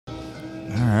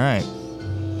All right.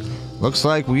 Looks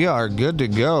like we are good to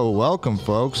go. Welcome,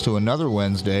 folks, to another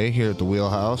Wednesday here at the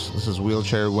Wheelhouse. This is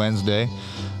Wheelchair Wednesday.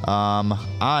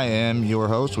 I am your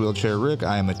host, Wheelchair Rick.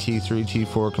 I am a T3,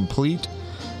 T4 complete.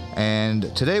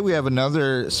 And today we have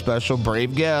another special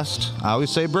brave guest. I always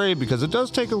say brave because it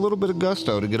does take a little bit of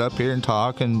gusto to get up here and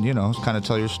talk and, you know, kind of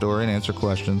tell your story and answer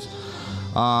questions.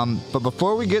 But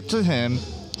before we get to him,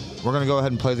 we're going to go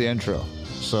ahead and play the intro.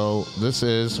 So this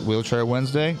is Wheelchair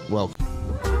Wednesday. Welcome.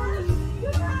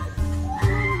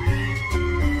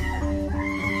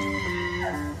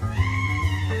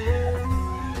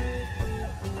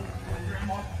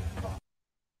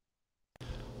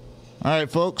 All right,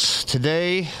 folks,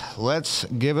 today let's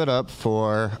give it up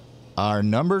for our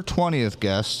number 20th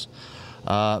guest,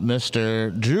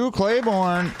 Mr. Drew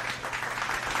Clayborn.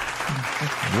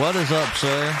 What is up,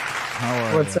 sir? How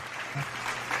are What's you? up?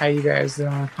 How you guys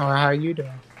doing? Or how you doing?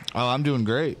 Oh, I'm doing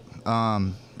great.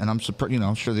 And I'm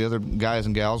sure the other guys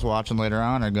and gals watching later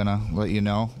on are gonna let you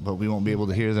know, but we won't be able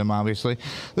to hear them, obviously.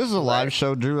 This is a live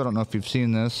show, Drew. I don't know if you've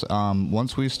seen this.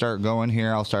 Once we start going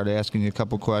here, I'll start asking you a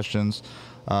couple questions.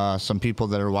 Some people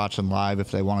that are watching live, if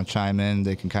they want to chime in,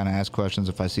 they can kind of ask questions.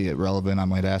 If I see it relevant, I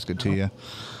might ask it to you.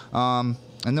 And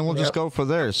then we'll just go from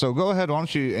there. So go ahead. Why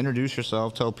don't you introduce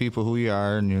yourself, tell people who you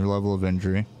are and your level of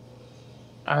injury.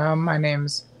 My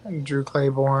name's Drew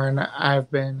Clayborn. I've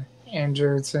been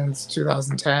injured since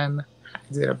 2010.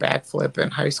 I did a backflip in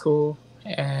high school,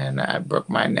 and I broke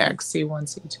my neck, C1,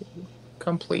 C2,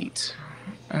 complete.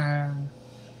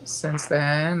 Since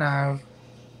then, I've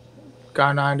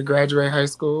gone on to graduate high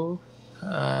school.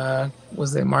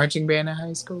 Was in marching band in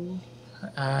high school.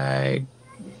 I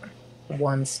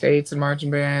won states in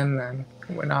marching band, then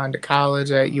went on to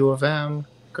college at U of M.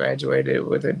 Graduated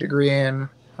with a degree in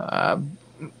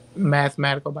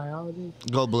mathematical biology.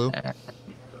 Go Blue.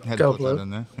 Had Go to put Blue. that in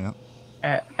there.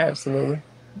 Yeah. Absolutely.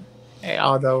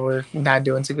 Although we're not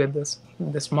doing too good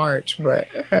this March, but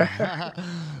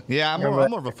Yeah, I'm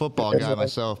more of a football guy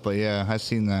myself, but yeah, I've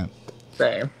seen that.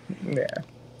 same. Yeah.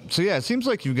 So yeah, it seems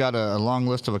like you've got a long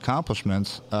list of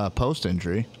accomplishments post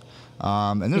injury,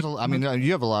 and there's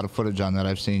you have a lot of footage on that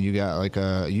I've seen. You got like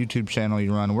a YouTube channel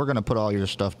you run. We're gonna put all your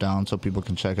stuff down so people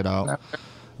can check it out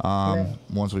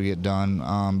once we get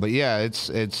done. But yeah,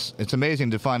 it's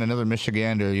amazing to find another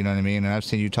Michigander. You know what I mean? And I've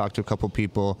seen you talk to a couple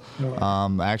people.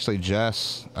 Actually,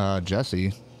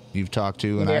 Jessie, you've talked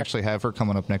to, and I actually have her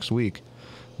coming up next week,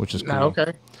 which is cool.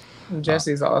 Okay.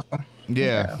 Jesse's awesome.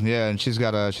 Yeah, and she's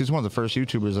one of the first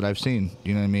YouTubers that I've seen.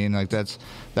 You know what I mean? Like that's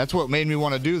what made me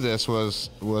want to do this was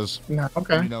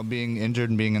being injured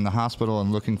and being in the hospital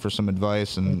and looking for some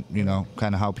advice and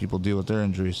kind of how people deal with their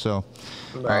injuries. So,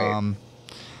 Right.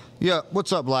 yeah,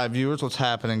 what's up, live viewers? What's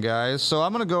happening, guys? So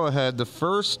I'm gonna go ahead. The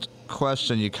first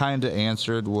question you kind of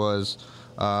answered was,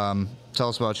 tell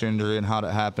us about your injury and how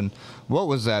it happened. What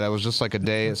was that? It was just like a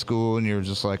day at school, and you were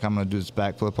just like, I'm gonna do this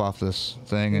backflip off this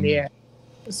thing. And Yeah.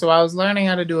 So I was learning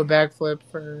how to do a backflip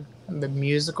for the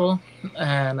musical,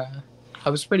 and I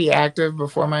was pretty active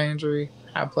before my injury.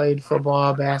 I played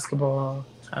football, basketball,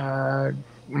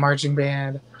 marching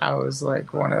band. I was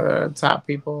like one of the top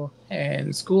people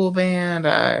in school band.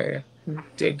 I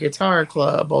did guitar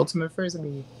club, ultimate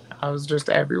frisbee. I was just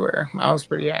everywhere. I was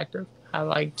pretty active. I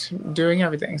liked doing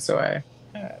everything. So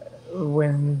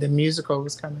when the musical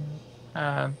was coming,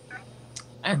 and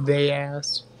they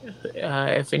asked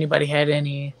if anybody had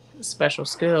any special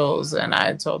skills, and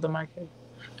I told them I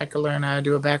could learn how to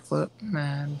do a backflip,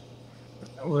 and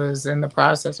was in the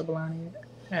process of learning it.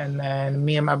 And then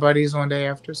me and my buddies one day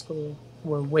after school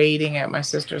were waiting at my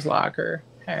sister's locker,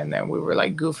 and then we were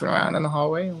like goofing around in the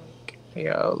hallway, and like,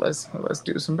 yo, let's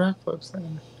do some backflips.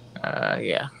 And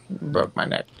broke my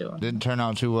neck doing it. Didn't turn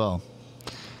out too well.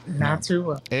 Not too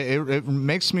well. It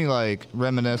makes me like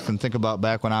reminisce and think about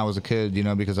back when I was a kid,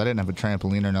 because I didn't have a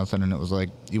trampoline or nothing, and it was like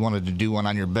you wanted to do one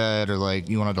on your bed or like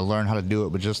you wanted to learn how to do it,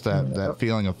 but just that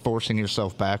feeling of forcing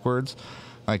yourself backwards,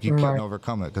 like you couldn't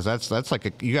overcome it because that's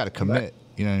like you got to commit.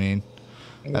 You know what I mean?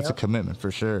 That's a commitment for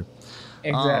sure.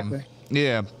 Exactly.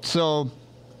 Yeah. So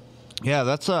yeah,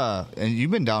 that's and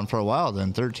you've been down for a while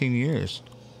then, 13 years.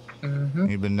 Mm-hmm.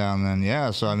 You've been down then,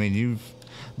 yeah. So I mean,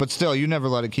 but still, you never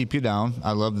let it keep you down.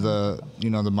 I love the the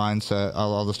mindset,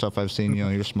 all the stuff I've seen.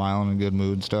 You're smiling in good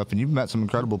mood and stuff, and you've met some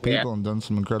incredible people and done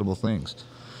some incredible things.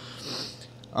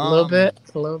 A little bit.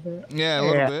 Yeah, a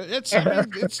little bit.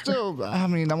 It's still. I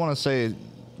want to say,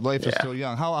 life is still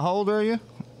young. How old are you?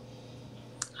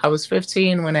 I was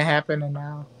 15 when it happened, and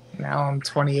now I'm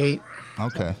 28.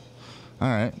 Okay. All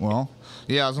right. Well,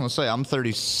 yeah, I was gonna say I'm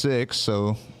 36,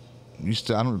 so you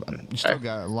still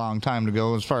got a long time to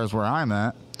go as far as where I'm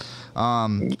at.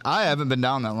 I haven't been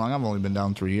down that long. I've only been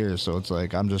down 3 years, so it's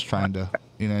like I'm just trying to,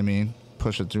 you know what I mean,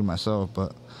 push it through myself.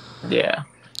 But Yeah.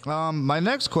 my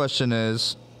next question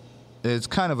is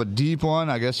kind of a deep one,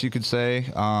 I guess you could say.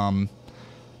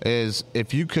 Is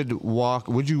if you could walk,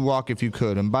 would you walk if you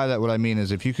could? And by that, what I mean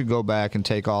is if you could go back and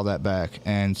take all that back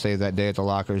and say that day at the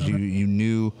lockers, you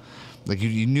knew, like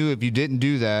you knew if you didn't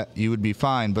do that, you would be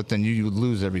fine, but then you would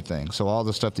lose everything. So all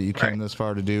the stuff that you came this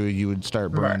far to do, you would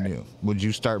start brand new. Would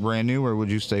you start brand new, or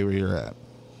would you stay where you're at?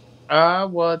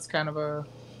 Well, it's kind of a.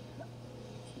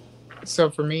 So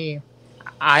for me,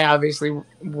 I obviously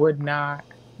would not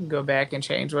go back and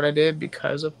change what I did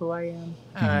because of who I am.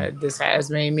 This has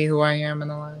made me who I am in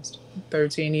the last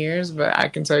 13 years, but I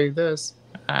can tell you this.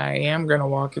 I am going to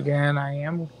walk again. I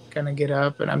am going to get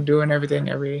up, and I'm doing everything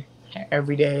every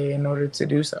day in order to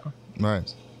do so.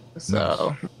 Right.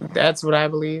 So that's what I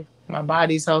believe. My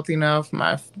body's healthy enough.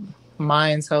 My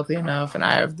mind's healthy enough, and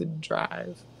I have the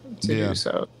drive to do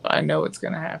so. I know it's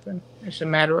going to happen. It's a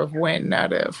matter of when,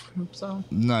 not if. So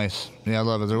nice. Yeah, I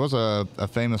love it. There was a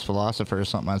famous philosopher or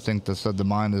something, I think, that said the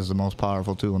mind is the most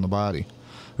powerful tool in the body,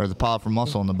 or the powerful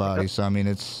muscle in the body. So I mean,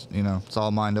 it's, you know, it's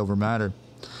all mind over matter.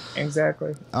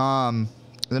 Exactly. The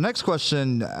next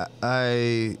question,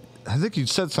 I think you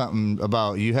said something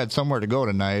about you had somewhere to go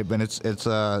tonight, and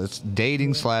it's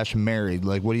dating / married.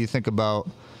 Like, what do you think about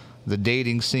the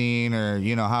dating scene, or,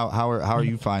 you know, how are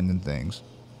you finding things?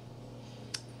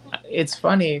 It's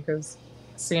funny because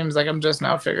it seems like I'm just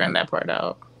now figuring that part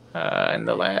out in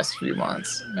the last few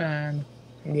months. And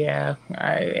yeah,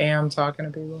 I am talking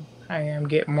to people. I am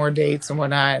getting more dates and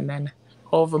whatnot. And then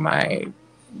over my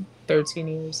 13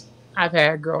 years, I've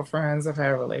had girlfriends, I've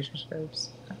had relationships,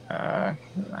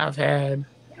 I've had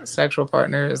sexual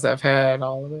partners, I've had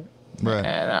all of it. Right.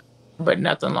 And, but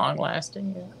nothing long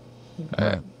lasting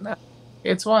yet. But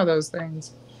it's one of those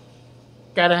things.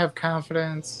 Gotta have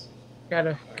confidence.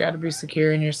 Gotta be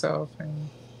secure in yourself, and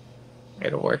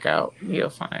it'll work out. You'll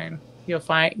find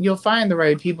the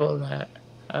right people that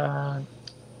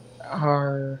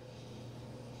are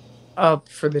up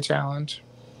for the challenge.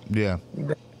 Yeah.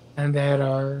 And that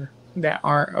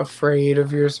aren't afraid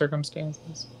of your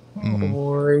circumstances,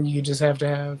 or you just have to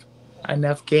have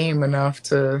enough game enough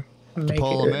to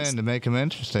pull them in, to make them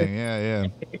interesting. Yeah.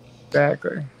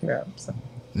 Exactly. Yeah. So.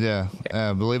 Yeah,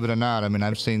 believe it or not, I mean,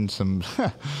 I've seen some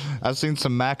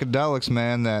macadelics,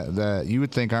 man, that you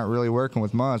would think aren't really working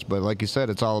with much, but like you said,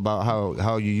 it's all about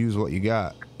how you use what you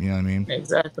got. You know what I mean?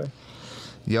 Exactly.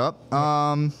 Yep.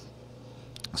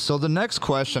 So the next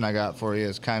question I got for you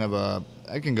is kind of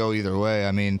I can go either way.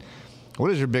 I mean,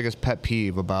 what is your biggest pet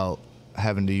peeve about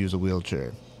having to use a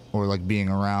wheelchair, or like being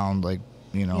around, like,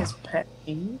 you know? His pet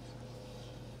peeve?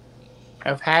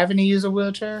 Of having to use a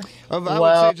wheelchair? I would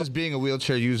say just being a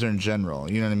wheelchair user in general.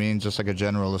 You know what I mean? Just like a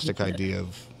generalistic idea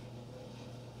of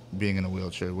being in a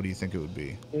wheelchair. What do you think it would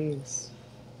be? Jeez.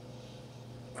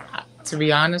 To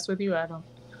be honest with you, I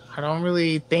don't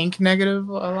really think negative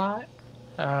a lot.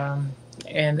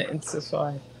 And it's just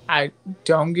why I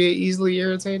don't get easily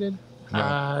irritated.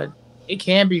 Right. It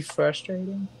can be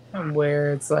frustrating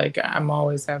where it's like I'm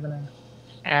always having to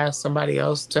ask somebody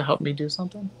else to help me do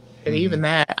something. But even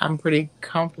that, I'm pretty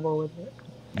comfortable with it.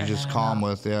 You're just calm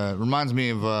with, yeah. It reminds me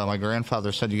of my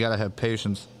grandfather said you got to have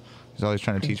patience. He's always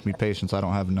trying to teach me patience. I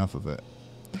don't have enough of it.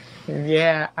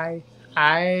 Yeah,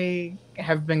 I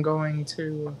have been going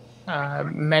to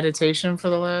meditation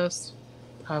for the last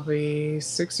probably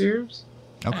 6 years.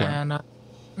 Okay.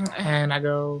 And I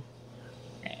go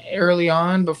early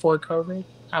on before COVID.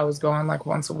 I was going like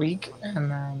once a week,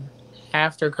 and then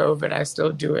after COVID, I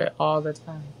still do it all the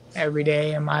time. Every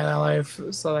day in my life.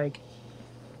 So like,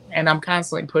 and I'm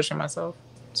constantly pushing myself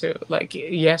too. Like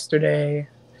yesterday,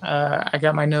 I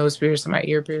got my nose pierced and my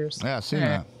ear pierced. Yeah, I seen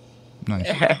that. Nice.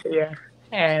 Yeah.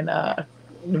 And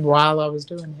while I was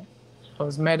doing it, I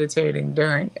was meditating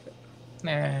during it.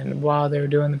 And while they were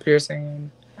doing the piercing,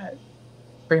 I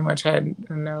pretty much had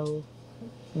no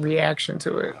reaction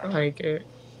to it. Like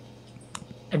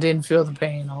I didn't feel the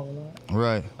pain a whole lot.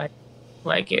 Right.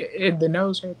 Like the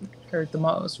nose hurt the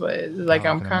most, but like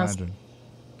I'm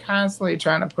constantly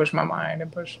trying to push my mind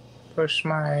and push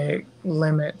my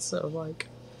limits of like,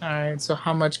 all right, so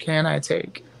how much can I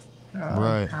take?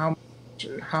 Right.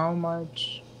 How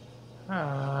much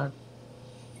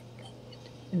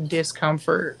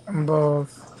discomfort,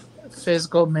 both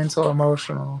physical, mental,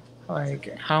 emotional.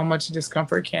 Like how much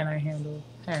discomfort can I handle?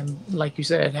 and like you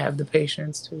said, have the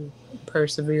patience to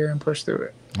persevere and push through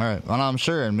it. All right. Well, I'm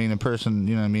sure. I mean, a person,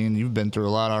 you know what I mean? You've been through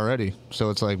a lot already.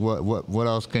 So it's like, what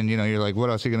else can, you know, you're like, what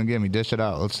else are you going to give me? Dish it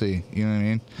out. Let's see. You know what I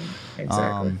mean?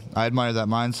 Exactly. I admire that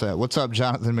mindset. What's up,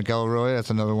 Jonathan McElroy?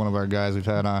 That's another one of our guys we've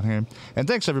had on here. And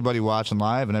thanks, everybody watching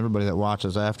live and everybody that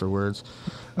watches afterwards.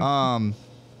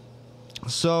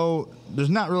 So there's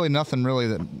not really nothing really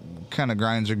that kind of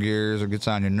grinds your gears or gets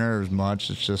on your nerves much.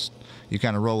 It's just you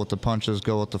kind of roll with the punches,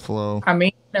 go with the flow. I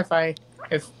mean,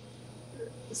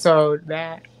 so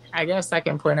that I guess I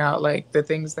can point out like the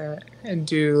things that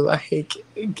do like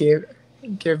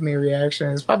give me reaction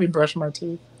is probably brushing my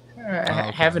teeth.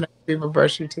 Okay. Having people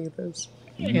brush your teeth is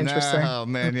interesting. Oh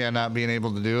man, yeah, not being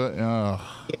able to do it. Oh.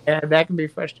 Yeah, that can be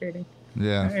frustrating.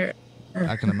 Yeah,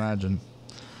 I can imagine.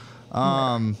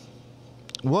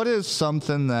 What is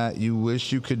something that you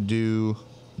wish you could do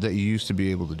that you used to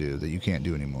be able to do that you can't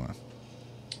do anymore?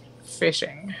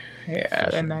 Fishing.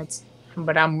 Yeah, fishing.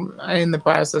 But I'm in the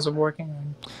process of working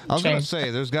on. I was going to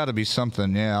say, there's got to be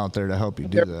something, out there to help you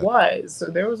do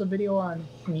that. There was a video on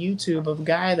YouTube of a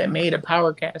guy that made a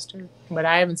power caster, but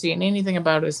I haven't seen anything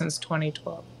about it since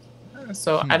 2012.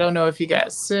 So I don't know if he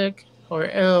got sick or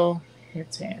ill.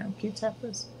 Can you tap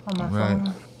this on my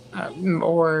phone?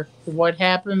 Or what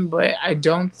happened, but I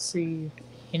don't see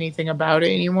anything about it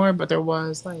anymore. But there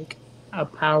was like a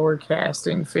power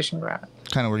casting fishing rod.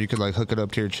 Kind of where you could like hook it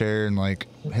up to your chair and like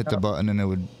hit the button and it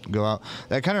would go out.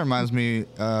 That kind of reminds me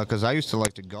because I used to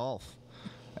like to golf,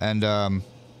 and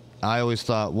I always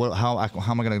thought, how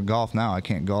am I going to golf now? I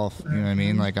can't golf. You know what I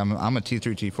mean? Like I'm a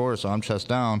T3, T4, so I'm chest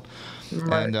down.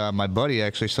 Right. And my buddy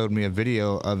actually showed me a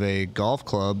video of a golf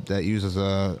club that uses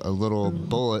a little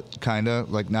bullet, kind of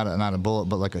like not a bullet,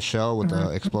 but like a shell with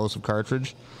an explosive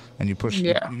cartridge, and you push.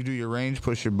 You do your range,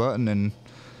 push your button, and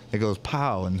it goes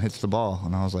pow and hits the ball.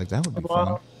 And I was like, that would be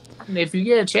fun. If you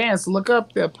get a chance, look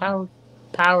up the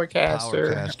power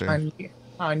caster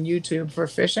on YouTube for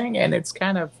fishing, and it's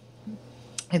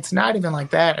not even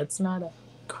like that. It's not a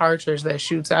cartridge that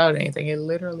shoots out anything. It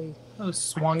literally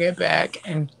swung it back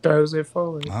and throws it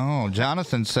forward. Oh,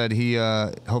 Jonathan said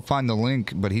he'll find the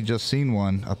link, but he just seen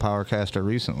a power caster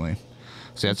recently.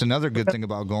 See, that's another good thing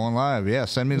about going live. Yeah,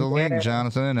 send me the link,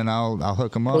 Jonathan, and I'll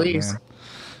hook him up, man. Please.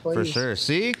 For sure.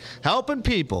 See? Helping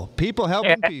people. People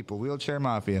helping people. Wheelchair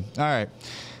Mafia. All right.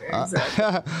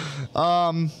 Exactly.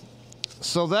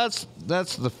 So that's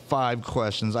the 5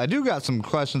 questions. I do got some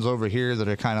questions over here that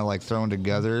are kind of like thrown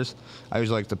together. I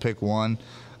usually like to pick one.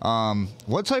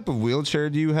 What type of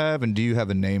wheelchair do you have, and do you have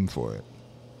a name for it?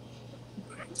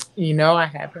 I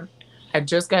haven't. I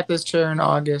just got this chair in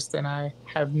August, and I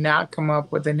have not come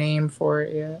up with a name for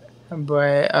it yet.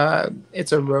 But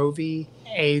it's a Rovi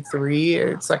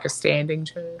A3. It's like a standing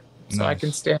chair, so I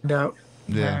can stand up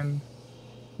and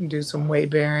do some weight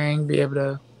bearing, be able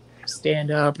to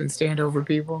stand up and stand over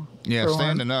people. Yeah,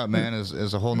 standing up, man,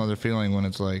 is a whole nother feeling when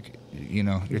it's like,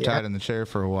 you're tied in the chair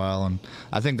for a while. And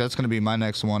I think that's going to be my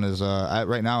next one is,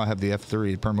 right now I have the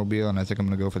F3 Permobile, and I think I'm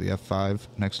going to go for the F5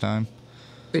 next time.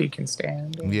 So you can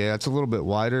stand. Yeah, it's a little bit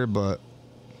wider, but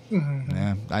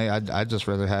yeah, I'd just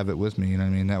rather have it with me, you know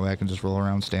what I mean? That way I can just roll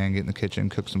around, stand, get in the kitchen,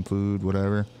 cook some food,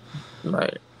 whatever.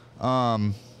 Right.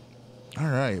 All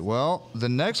right, well, the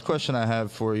next question I have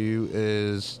for you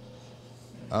is,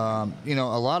 a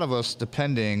lot of us,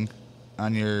 depending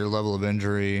on your level of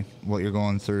injury, what you're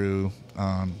going through,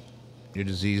 your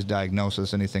disease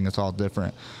diagnosis, anything, it's all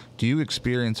different. Do you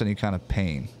experience any kind of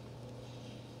pain?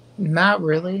 Not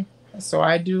really. So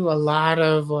I do a lot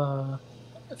of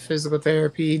physical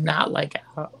therapy, not like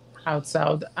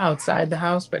outside the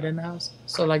house, but in the house.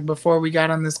 So like before we got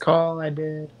on this call, I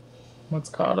did what's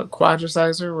called a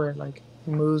quadriciser, where it like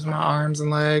moves my arms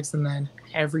and legs, and then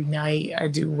every night I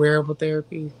do wearable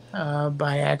therapy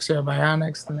by Axial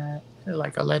Bionics, and that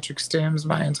like electric stims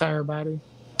my entire body.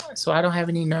 So I don't have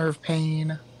any nerve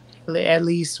pain, at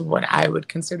least what I would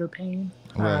consider pain.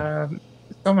 Right.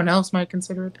 Someone else might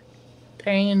consider it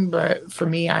pain, but for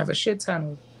me, I have a shit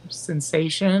ton of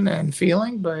sensation and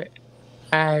feeling, but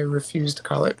I refuse to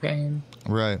call it pain.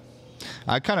 Right.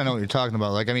 I kind of know what you're talking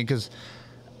about. Like, I mean, because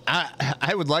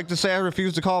I would like to say I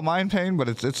refuse to call mine pain, but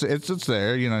it's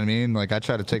there. You know what I mean? Like, I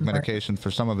try to take medication for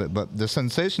some of it, but the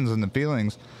sensations and the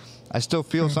feelings, I still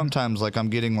feel sometimes like I'm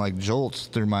getting like jolts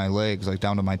through my legs, like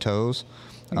down to my toes,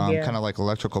 kind of like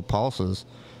electrical pulses.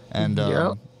 And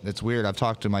it's weird. I've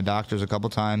talked to my doctors a couple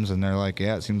times, and they're like,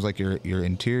 yeah, it seems like your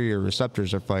interior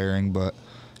receptors are firing, but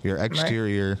your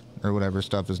exterior or whatever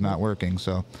stuff is not working.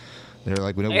 So they're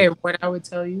like, what I would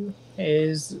tell you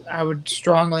is I would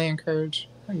strongly encourage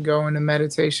going to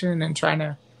meditation and trying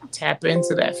to tap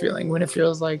into that feeling. When it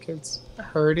feels like it's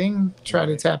hurting, try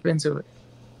to tap into it.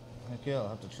 Heck yeah, I'll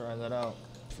have to try that out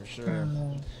for sure.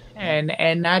 Mm.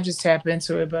 And not just tap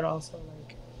into it, but also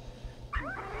like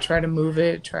try to move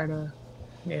it,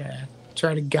 yeah,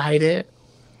 try to guide it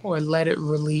or let it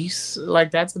release.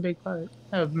 Like that's a big part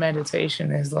of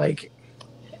meditation is like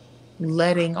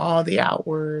letting all the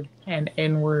outward and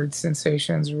inward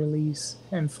sensations release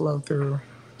and flow through.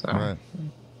 So, Right.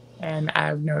 and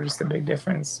I've noticed a big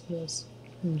difference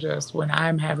just when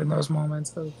I'm having those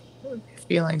moments of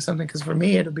feeling something. Because for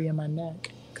me, it'll be in my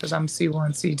neck because I'm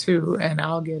C1, C2, and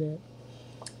I'll get it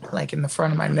like in the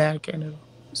front of my neck, and it'll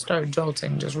start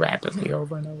jolting just rapidly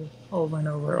over and over, over and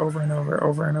over, over and over,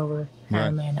 over and over. Right.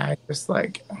 And then I just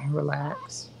like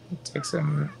relax, take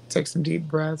some deep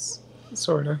breaths,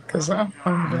 sort of, because I'm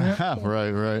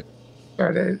Right.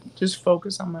 try to just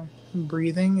focus on my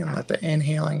breathing and let the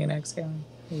inhaling and exhaling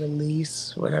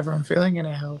release whatever I'm feeling, and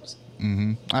it helps.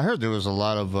 I heard there was a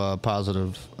lot of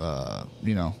positive,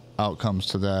 outcomes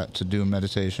to that, to do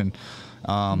meditation.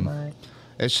 Right.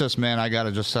 It's just, man, I got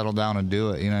to just settle down and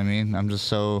do it. You know what I mean? I'm just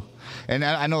so, and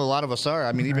I know a lot of us are.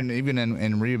 I mean, even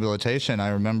in rehabilitation, I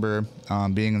remember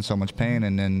being in so much pain,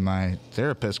 and then my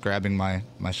therapist grabbing my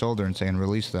shoulder and saying,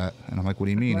 "Release that." And I'm like, "What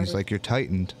do you mean?" He's like, "You're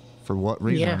tightened. For what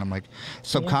reason?" Yeah. And I'm like,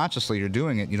 subconsciously, you're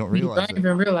doing it. You don't realize You don't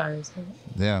even realize it.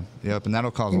 Yeah. Yep. And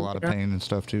that'll cause a lot of pain and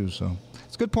stuff too. So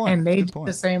it's a good point. And they good do point.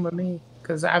 the same with me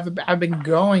because I've been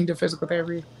going to physical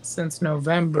therapy since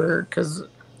November because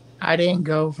I didn't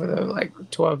go for the like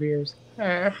 12 years.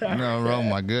 No, oh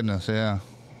my goodness, yeah.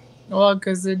 Well,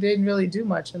 because it didn't really do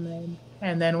much, and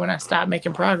then when I stopped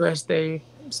making progress, they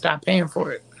stopped paying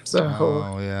for it. So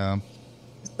yeah.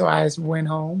 So I went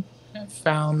home,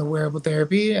 found the wearable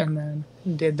therapy, and then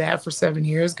did that for 7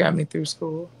 years. Got me through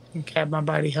school and kept my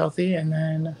body healthy. And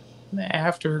then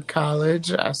after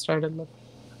college, I started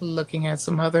looking at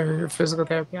some other physical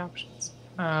therapy options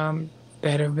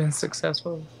that have been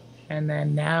successful. And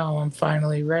then now I'm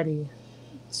finally ready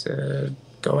to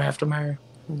go after my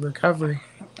recovery.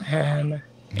 And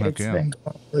it's been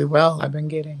going really well. I've been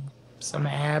getting some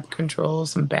ab control,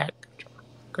 some back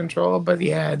control. But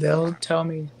yeah, they'll tell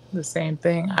me the same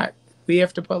thing. We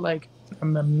have to put like a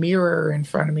mirror in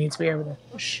front of me to be able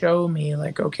to show me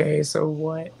like, okay, so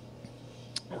what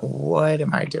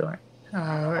am I doing?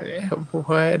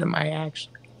 What am I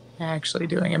actually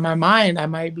doing? In my mind, I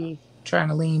might be trying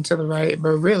to lean to the right,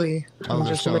 but really, I'm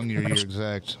just showing you your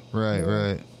exact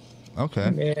right.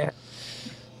 Okay. Yeah.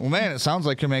 Well, man, it sounds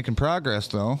like you're making progress,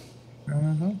 though.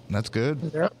 Mm-hmm. That's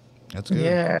good. Yep. That's good.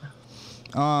 Yeah.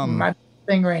 My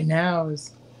thing right now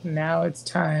is it's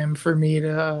time for me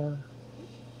to.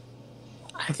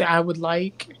 I would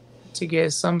like to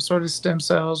get some sort of stem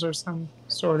cells or some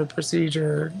sort of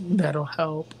procedure that'll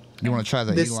help. You want to try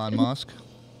the Elon Musk?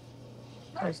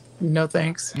 No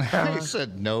thanks. He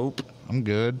said nope. I'm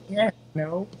good. Yeah,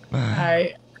 nope.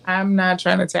 I'm not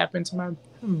trying to tap into my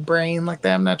brain like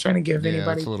that. I'm not trying to give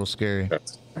anybody. It's a little scary.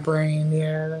 Brain,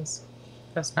 yeah, that's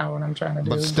not what I'm trying to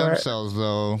do. But stem cells,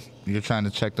 though, you're trying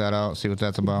to check that out, see what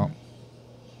that's about.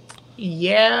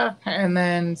 Yeah, and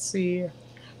then see.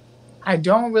 I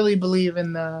don't really believe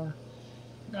in the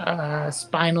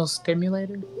spinal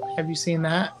stimulator. Have you seen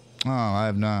that? Oh, I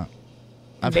have not.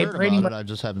 I've heard about it. I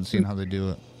just haven't seen how they do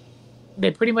it.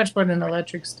 They pretty much put an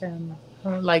electric stem,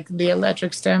 like the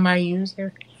electric stem I use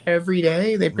here every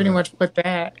day. They pretty much put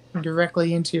that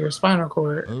directly into your spinal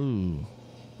cord. Ooh.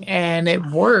 And it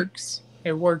works.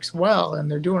 It works well, and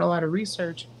they're doing a lot of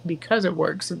research because it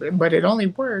works. But it only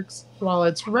works while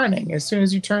it's running. As soon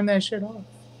as you turn that shit off,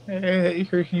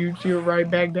 you're right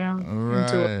back down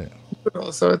into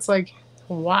it. So it's like,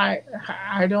 why?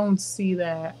 I don't see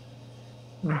that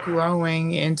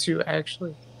growing into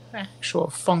actual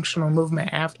functional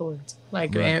movement afterwards,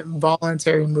 like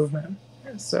voluntary movement.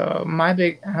 So my I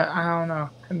don't know.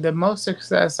 The most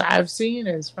success I've seen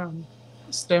is from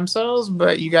stem cells,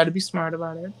 but you got to be smart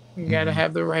about it. You got to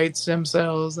have the right stem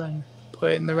cells and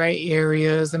put in the right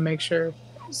areas and make sure.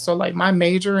 So like my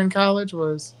major in college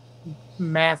was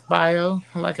math bio,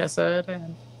 like I said,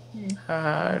 and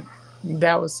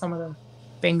that was some of the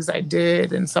things I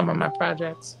did in some of my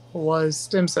projects was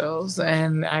stem cells,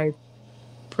 and I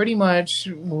pretty much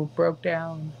broke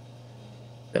down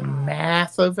the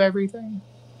math of everything.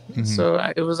 So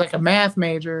it was like a math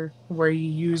major where you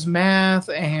use math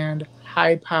and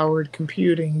high-powered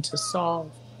computing to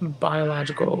solve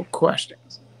biological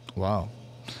questions. Wow.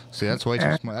 See, that's way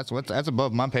too smart. That's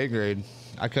above my pay grade.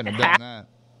 I couldn't have done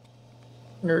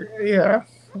that. Yeah.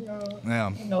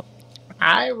 Yeah.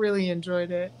 I really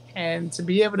enjoyed it, and to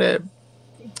be able to,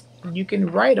 you can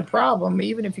write a problem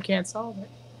even if you can't solve it.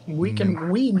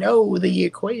 We know the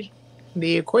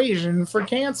equation for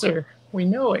cancer. We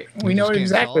know it. We know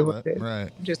exactly what it is. Right.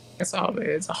 You just can't solve it.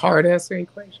 It's a hard ass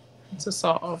equation to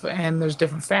solve, and there's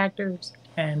different factors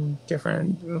and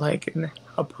different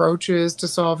approaches to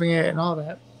solving it and all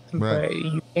that. Right. But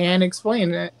you can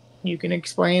explain it. You can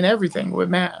explain everything with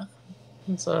math.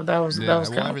 And so that was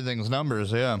everything's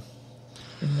numbers. Yeah.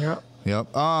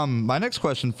 Yep. My next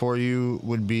question for you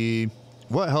would be,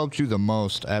 what helped you the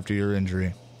most after your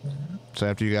injury? So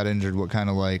after you got injured, what kind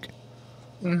of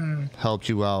helped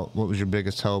you out? What was your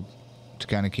biggest help to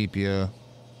kind of keep you, you know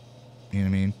what I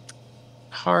mean?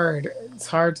 It's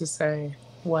hard to say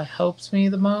what helped me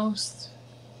the most.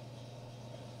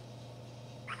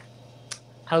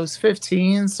 I was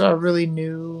 15, so I really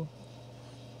knew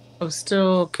I was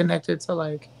still connected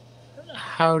to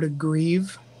how to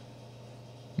grieve.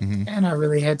 And I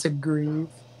really had to grieve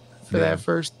for that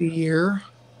first year.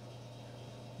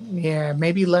 Yeah,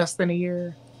 maybe less than a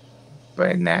year.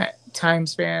 But in that time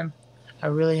span, I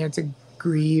really had to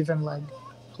grieve and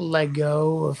let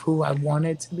go of who I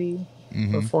wanted to be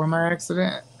before my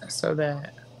accident, so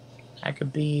that I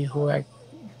could be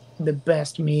the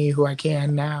best me who I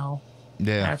can now.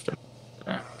 Yeah. After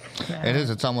it is.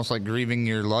 It's almost like grieving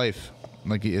your life.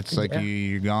 Like it's like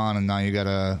you're gone, and now you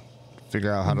gotta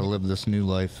figure out how to live this new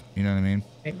life. You know what I mean?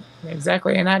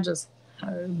 Exactly, and not just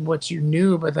what you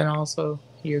knew, but then also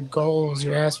your goals,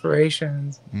 your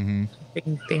aspirations,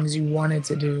 things you wanted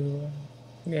to do.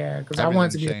 Yeah, because I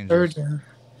wanted to be a surgeon.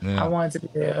 Yeah. I wanted to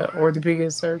be an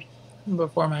orthopedic surgeon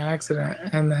before my accident,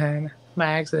 and then my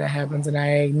accident happens, and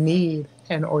I need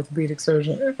an orthopedic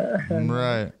surgeon.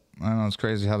 Right. I know, it's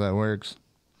crazy how that works.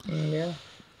 Yeah.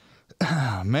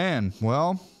 Man,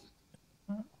 well,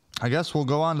 I guess we'll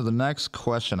go on to the next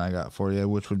question I got for you,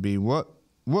 which would be, what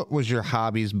was your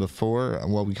hobbies before?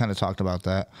 Well, we kind of talked about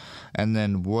that. And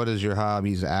then what is your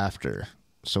hobbies after?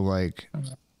 So, you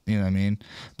know what I mean?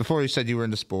 Before you said you were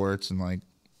into sports and,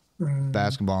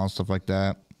 basketball and stuff like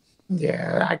that.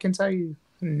 Yeah, I can tell you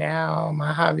now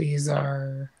my hobbies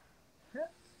are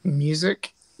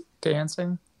music,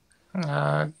 dancing.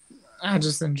 I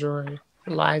just enjoy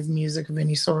live music of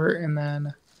any sort, and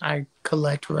then I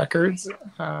collect records.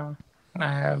 I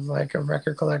have a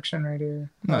record collection right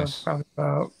here. Nice. Probably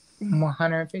about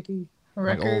 150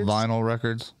 records. Old vinyl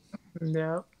records.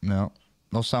 Yep. No,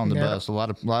 those sound the best. A lot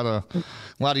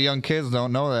of young kids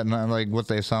don't know that, not what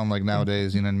they sound like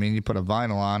nowadays. You know what I mean? You put a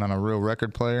vinyl on a real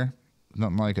record player,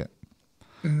 nothing like it.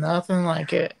 Nothing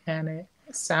like it, and it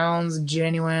sounds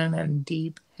genuine and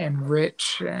deep and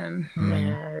rich, and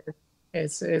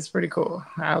it's pretty cool.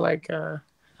 I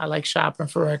like shopping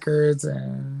for records,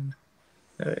 and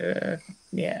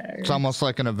it's almost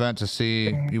like an event to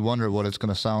see. You wonder what it's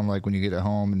going to sound like when you get it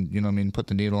home, and you know what I mean, put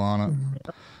the needle on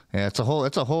it. Yeah, it's a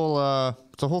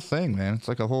whole thing, man. It's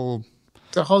a whole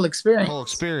experience. Whole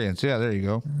experience. Yeah, there you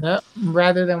go. Yep.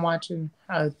 Rather than watching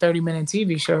a 30-minute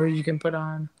TV show, you can put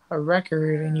on a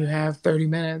record and you have 30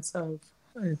 minutes of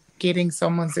getting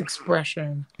someone's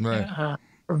expression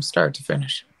from start to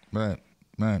finish. Right.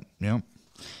 Yep.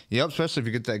 Especially if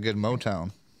you get that good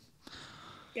Motown.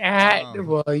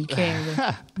 Well, you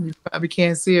can't. You probably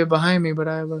can't see it behind me, but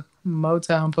I have a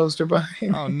Motown poster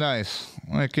behind me. Oh, nice.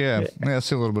 I see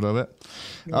a little bit of it.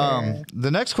 Yeah.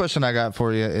 The next question I got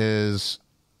for you is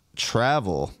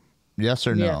travel. Yes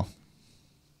or no?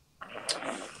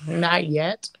 Not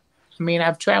yet. I mean,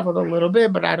 I've traveled a little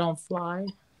bit, but I don't fly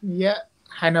yet.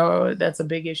 I know that's a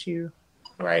big issue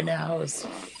right now, is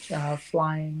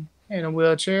flying in a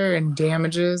wheelchair and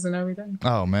damages and everything.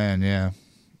 Oh, man, yeah.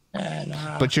 And,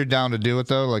 but you're down to do it,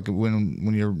 though? Like,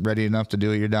 when you're ready enough to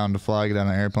do it, you're down to fly, get on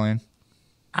an airplane?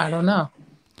 I don't know,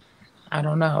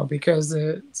 because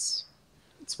it's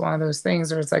one of those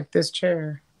things where it's like this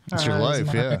chair. It's your life,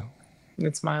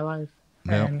 It's my life.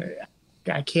 Yep. And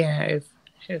I can't,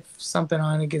 if something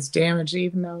on it gets damaged,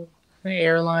 even though the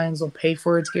airlines will pay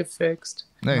for it to get fixed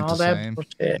and all that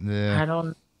bullshit, I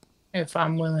don't if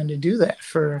I'm willing to do that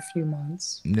for a few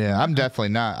months. Yeah, I'm definitely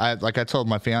not. I told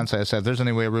my fiance, I said, if there's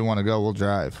any way we want to go, we'll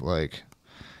drive. I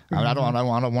don't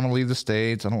want to leave the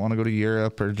States. I don't want to go to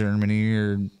Europe or Germany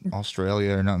or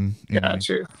Australia or nothing.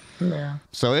 True. Yeah.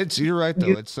 So you're right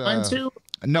though. It's to?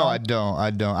 No, I don't.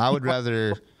 I would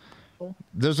rather.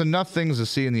 There's enough things to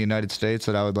see in the United States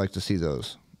that I would like to see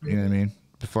those. You know what I mean?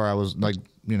 Before I was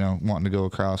wanting to go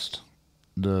across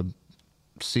the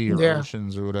sea or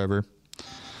oceans or whatever.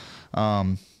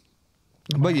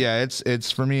 But yeah,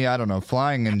 it's for me. I don't know.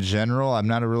 Flying in general, I'm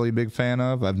not a really big fan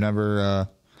of. I've never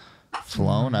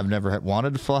flown. I've never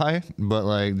wanted to fly,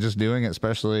 but just doing it,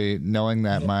 especially knowing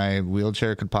that my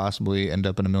wheelchair could possibly end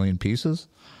up in a million pieces.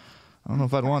 I don't know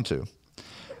if I'd want to.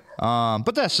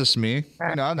 But that's just me.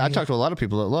 You know, I talk to a lot of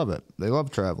people that love it. They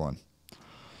love traveling.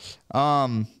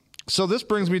 So this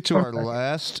brings me to our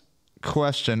last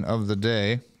question of the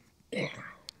day.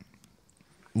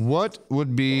 What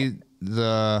would be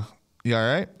the... You all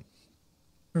right?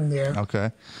 Yeah.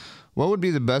 Okay. What would be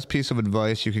the best piece of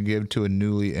advice you could give to a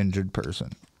newly injured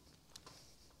person?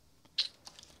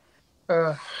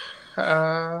 I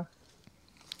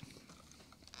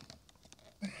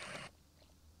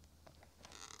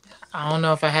don't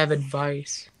know if I have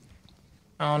advice.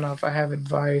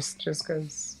 Just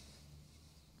because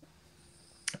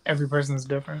every person's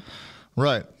different.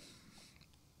 Right.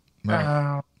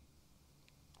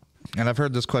 And I've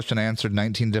heard this question answered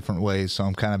 19 different ways, so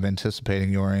I'm kind of anticipating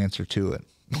your answer to it.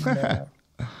 Yeah.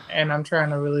 And I'm trying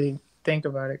to really think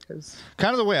about it because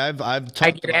kind of the way I've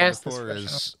talked about it before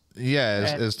is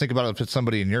think about it if it's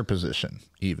somebody in your position,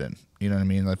 even. You know what I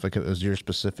mean? Like it was your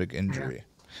specific injury. Yeah.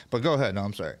 But go ahead. No,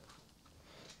 I'm sorry.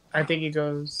 I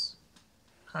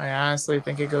honestly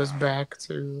think it goes back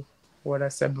to what I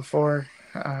said before.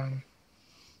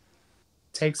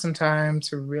 Take some time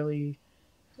to really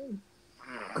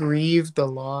grieve the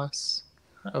loss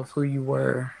of who you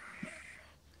were,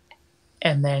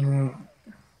 and then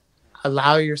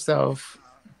allow yourself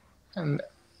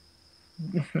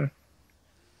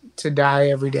to die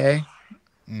every day,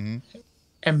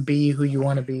 and be who you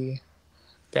want to be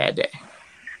that day.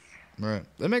 Right.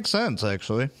 That makes sense,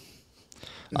 actually.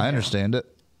 I understand it.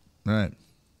 Right.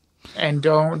 And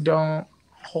don't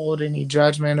hold any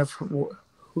judgment of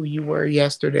who you were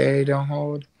yesterday. Don't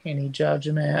hold any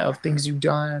judgment of things you've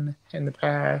done in the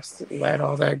past. Let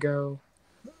all that go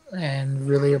and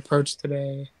really approach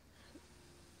today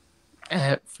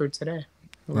for today.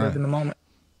 Live in the moment.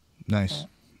 Nice.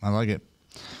 I like it.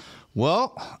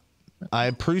 Well, I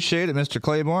appreciate it, Mr.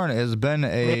 Clayborn. It has been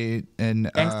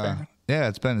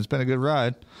it's been a good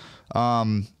ride.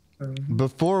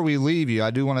 Before we leave you,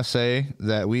 I do want to say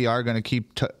that we are going to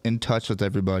keep in touch with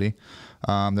everybody.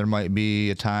 There might be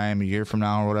a time, a year from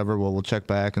now or whatever, where we'll check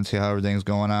back and see how everything's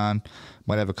going on.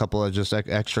 Might have a couple of just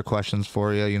extra questions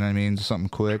for you, you know what I mean? Just something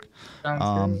quick.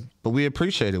 But we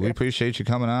appreciate it. We appreciate you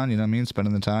coming on, you know what I mean?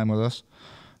 Spending the time with us.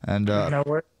 And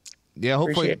yeah,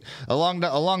 hopefully along the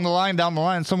line, down the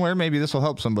line somewhere, maybe this will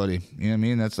help somebody. You know what I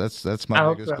mean? That's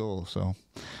my biggest goal. So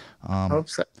I hope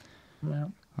so. Yeah.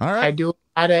 All right. I do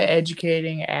a lot of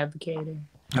educating, advocating.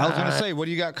 I was gonna say, what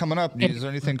do you got coming up? Is there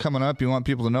anything coming up you want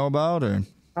people to know about, or?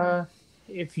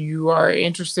 If you are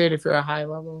interested, if you're a high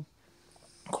level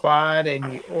quad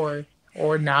or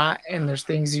not, and there's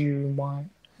things you want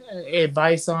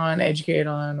advice on, educate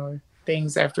on, or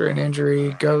things after an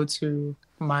injury, go to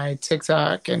my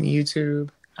TikTok and YouTube.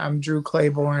 I'm Drew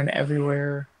Clayborn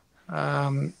everywhere.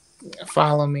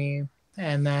 Follow me,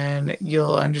 and then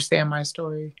you'll understand my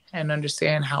story and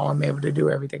understand how I'm able to do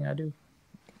everything I do.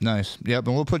 Nice. Yep,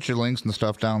 and we'll put your links and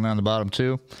stuff down there on the bottom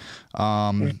too.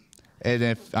 And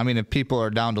if people are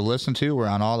down to listen to, we're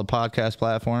on all the podcast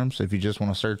platforms. If you just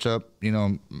want to search up,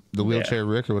 the Wheelchair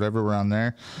Rick or whatever, we're on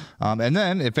there. And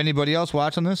then if anybody else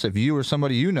watching this, if you or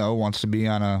somebody you know wants to be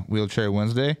on a Wheelchair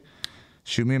Wednesday,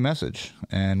 shoot me a message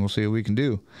and we'll see what we can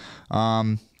do.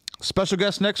 Special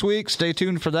guest next week. Stay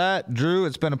tuned for that. Drew,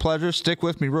 it's been a pleasure. Stick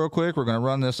with me real quick. We're going to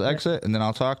run this exit and then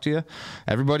I'll talk to you.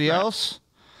 Everybody else,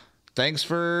 thanks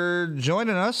for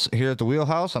joining us here at the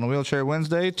Wheelhouse on a Wheelchair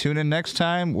Wednesday. Tune in next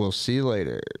time. We'll see you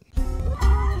later.